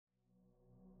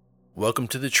Welcome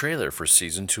to the trailer for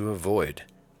Season 2 of Void.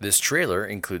 This trailer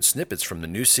includes snippets from the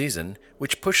new season,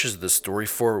 which pushes the story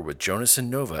forward with Jonas and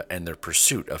Nova and their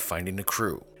pursuit of finding a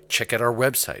crew. Check out our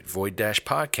website,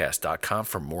 void-podcast.com,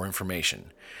 for more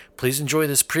information. Please enjoy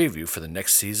this preview for the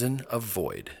next season of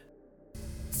Void.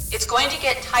 It's going to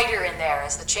get tighter in there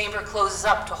as the chamber closes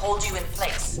up to hold you in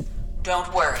place.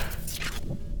 Don't worry.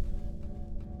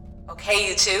 Okay,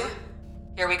 you two?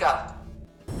 Here we go.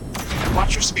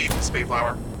 Watch your speed,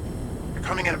 Spayflower. You're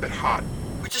coming in a bit hot.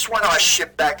 We just want our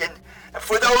ship back in, and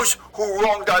for those who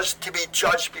wronged us to be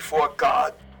judged before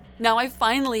God. Now I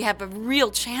finally have a real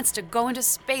chance to go into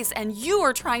space, and you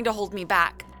are trying to hold me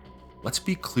back. Let's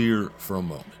be clear for a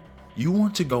moment. You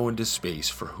want to go into space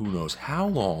for who knows how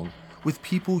long with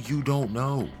people you don't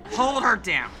know. Hold her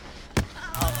down.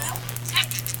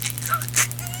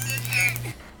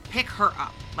 Pick her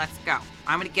up. Let's go.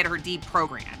 I'm gonna get her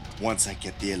deprogrammed. Once I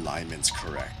get the alignments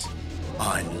correct.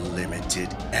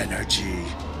 Unlimited energy.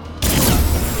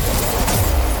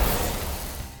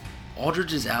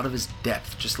 Aldridge is out of his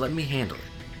depth. Just let me handle it.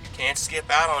 You can't skip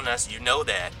out on us, you know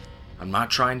that. I'm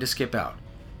not trying to skip out.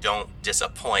 Don't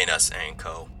disappoint us,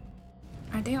 Anko.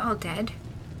 Are they all dead?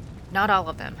 Not all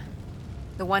of them.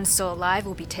 The ones still alive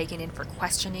will be taken in for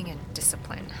questioning and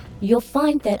discipline. You'll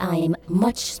find that I am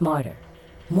much smarter,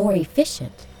 more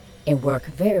efficient, and work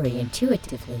very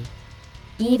intuitively,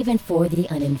 even for the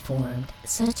uninformed,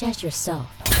 such as yourself.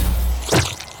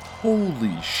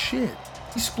 Holy shit!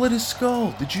 He split his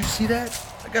skull. Did you see that?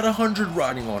 I got 100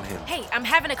 riding on him. Hey, I'm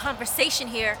having a conversation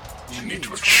here. You need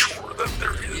to ensure that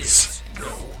there is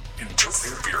no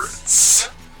interference.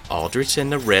 Aldrich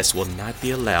and the rest will not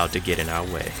be allowed to get in our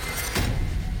way.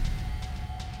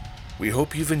 We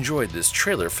hope you've enjoyed this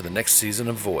trailer for the next season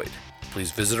of Void.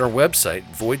 Please visit our website,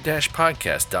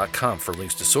 void-podcast.com, for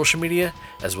links to social media,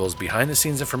 as well as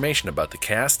behind-the-scenes information about the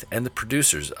cast and the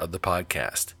producers of the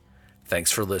podcast.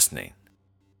 Thanks for listening.